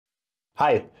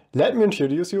Hi, let me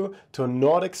introduce you to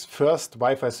Nordic's first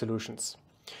Wi-Fi solutions.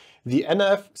 The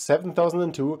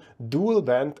nRF7002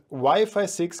 dual-band Wi-Fi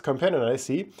 6 companion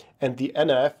IC and the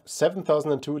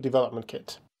nRF7002 development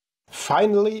kit.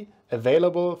 Finally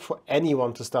available for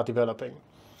anyone to start developing.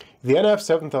 The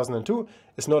nRF7002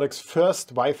 is Nordic's first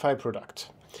Wi-Fi product.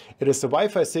 It is a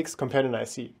Wi-Fi 6 companion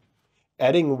IC,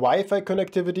 adding Wi-Fi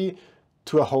connectivity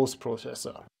to a host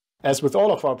processor. As with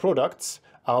all of our products,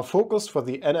 our focus for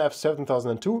the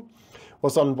nRF7002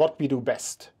 was on what we do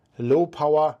best: low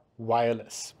power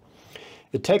wireless.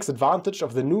 It takes advantage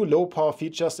of the new low power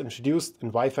features introduced in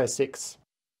Wi-Fi 6.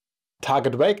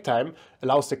 Target wake time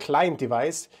allows the client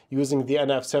device using the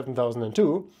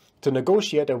nRF7002 to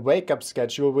negotiate a wake-up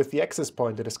schedule with the access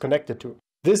point it is connected to.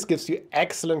 This gives you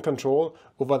excellent control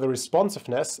over the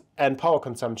responsiveness and power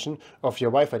consumption of your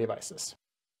Wi-Fi devices.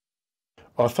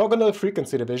 Orthogonal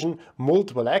frequency division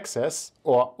multiple access,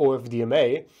 or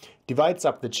OFDMA, divides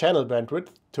up the channel bandwidth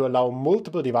to allow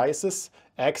multiple devices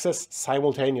access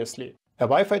simultaneously. A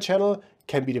Wi-Fi channel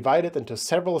can be divided into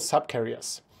several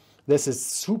subcarriers. This is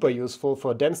super useful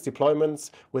for dense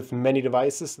deployments with many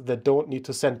devices that don't need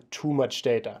to send too much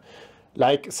data,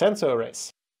 like sensor arrays.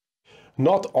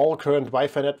 Not all current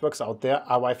Wi-Fi networks out there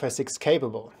are Wi-Fi 6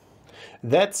 capable.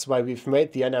 That's why we've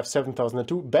made the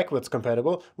nRF7002 backwards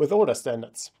compatible with older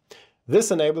standards. This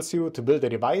enables you to build a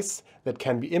device that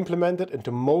can be implemented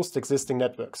into most existing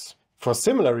networks. For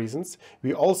similar reasons,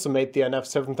 we also made the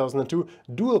nRF7002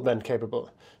 dual-band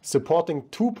capable, supporting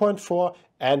 2.4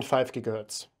 and 5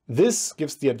 GHz. This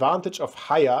gives the advantage of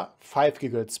higher 5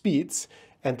 GHz speeds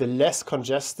and the less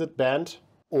congested band,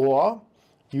 or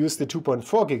use the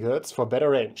 2.4 GHz for better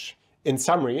range. In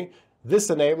summary,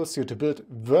 this enables you to build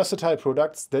versatile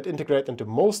products that integrate into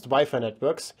most Wi-Fi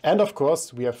networks, and of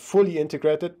course we have fully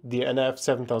integrated the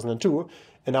nRF7002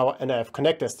 in our nRF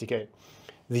Connect SDK,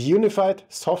 the unified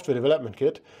software development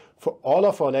kit for all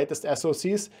of our latest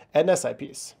SoCs and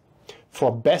SiPs,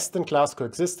 for best-in-class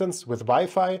coexistence with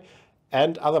Wi-Fi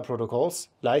and other protocols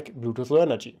like Bluetooth Low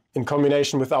Energy. In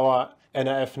combination with our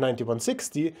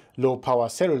nRF9160 low-power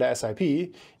cellular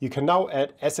SiP, you can now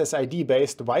add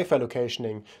SSID-based Wi-Fi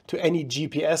locationing to any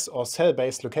GPS or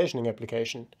cell-based locationing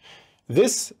application.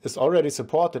 This is already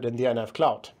supported in the nRF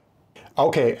Cloud.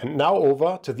 Okay, and now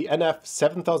over to the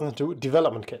nRF7002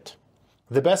 development kit,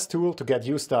 the best tool to get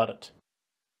you started.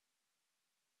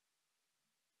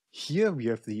 Here we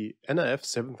have the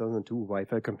nRF7002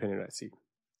 Wi-Fi companion IC.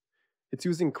 It's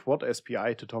using quad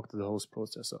SPI to talk to the host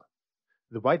processor.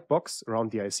 The white box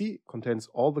around the IC contains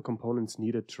all the components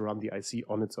needed to run the IC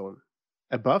on its own.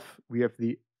 Above, we have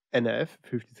the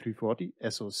nRF5340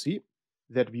 SoC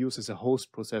that we use as a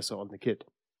host processor on the kit.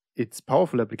 Its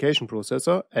powerful application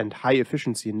processor and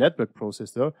high-efficiency network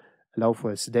processor allow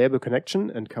for a stable connection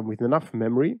and come with enough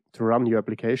memory to run your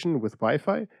application with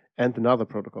Wi-Fi and another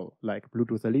protocol like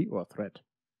Bluetooth LE or Thread.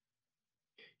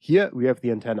 Here we have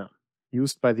the antenna,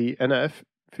 used by the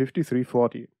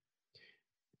nRF5340.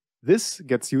 This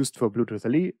gets used for Bluetooth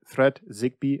LE, Thread,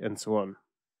 Zigbee, and so on.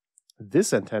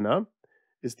 This antenna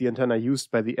is the antenna used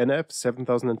by the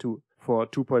nRF7002 for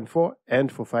 2.4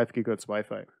 and for 5 GHz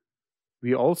Wi-Fi.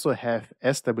 We also have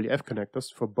SWF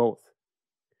connectors for both.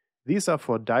 These are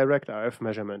for direct RF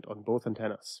measurement on both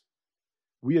antennas.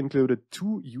 We included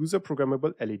 2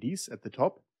 user-programmable LEDs at the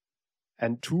top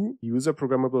and 2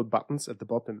 user-programmable buttons at the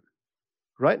bottom.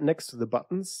 Right next to the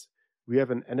buttons, we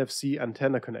have an NFC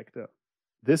antenna connector.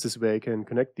 This is where you can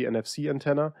connect the NFC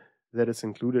antenna that is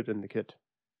included in the kit.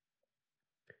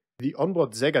 The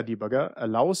onboard Sega debugger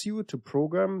allows you to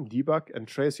program, debug, and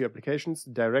trace your applications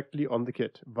directly on the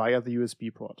kit via the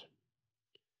USB port.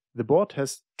 The board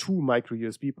has 2 micro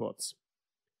USB ports.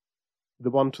 The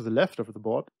one to the left of the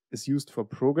board is used for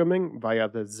programming via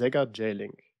the Sega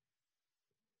J-Link.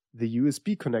 The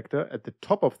USB connector at the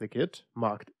top of the kit,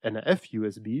 marked nRF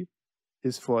USB,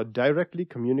 is for directly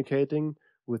communicating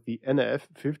with the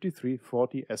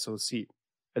nRF5340 SoC,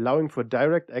 allowing for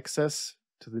direct access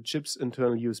to the chip's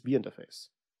internal USB interface.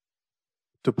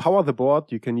 To power the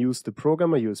board, you can use the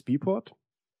programmer USB port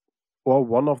or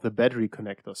one of the battery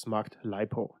connectors marked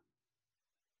LiPo.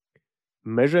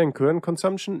 Measuring current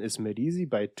consumption is made easy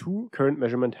by 2 current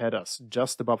measurement headers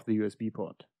just above the USB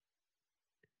port.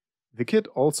 The kit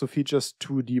also features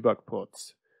 2 debug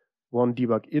ports. One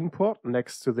debug in port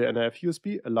next to the nRF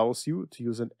USB allows you to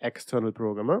use an external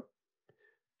programmer,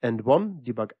 and one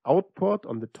debug out port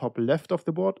on the top left of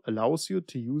the board allows you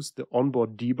to use the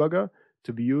onboard debugger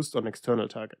to be used on external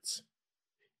targets.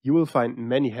 You will find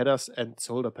many headers and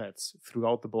solder pads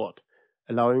throughout the board,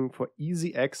 allowing for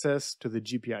easy access to the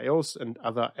GPIOs and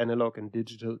other analog and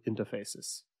digital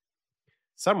interfaces.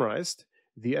 Summarized,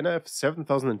 The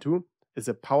nRF7002 is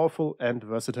a powerful and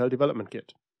versatile development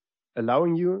kit,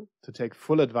 allowing you to take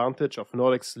full advantage of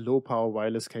Nordic's low-power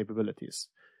wireless capabilities.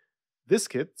 This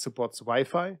kit supports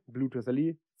Wi-Fi, Bluetooth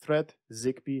LE, Thread,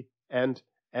 Zigbee, and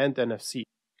NFC.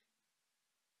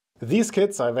 These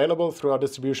kits are available through our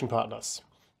distribution partners.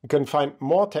 You can find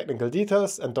more technical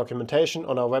details and documentation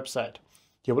on our website.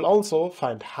 You will also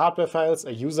find hardware files,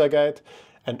 a user guide,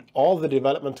 and all the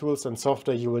development tools and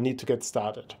software you will need to get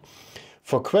started.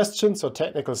 For questions or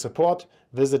technical support,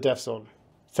 visit DevZone.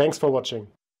 Thanks for watching.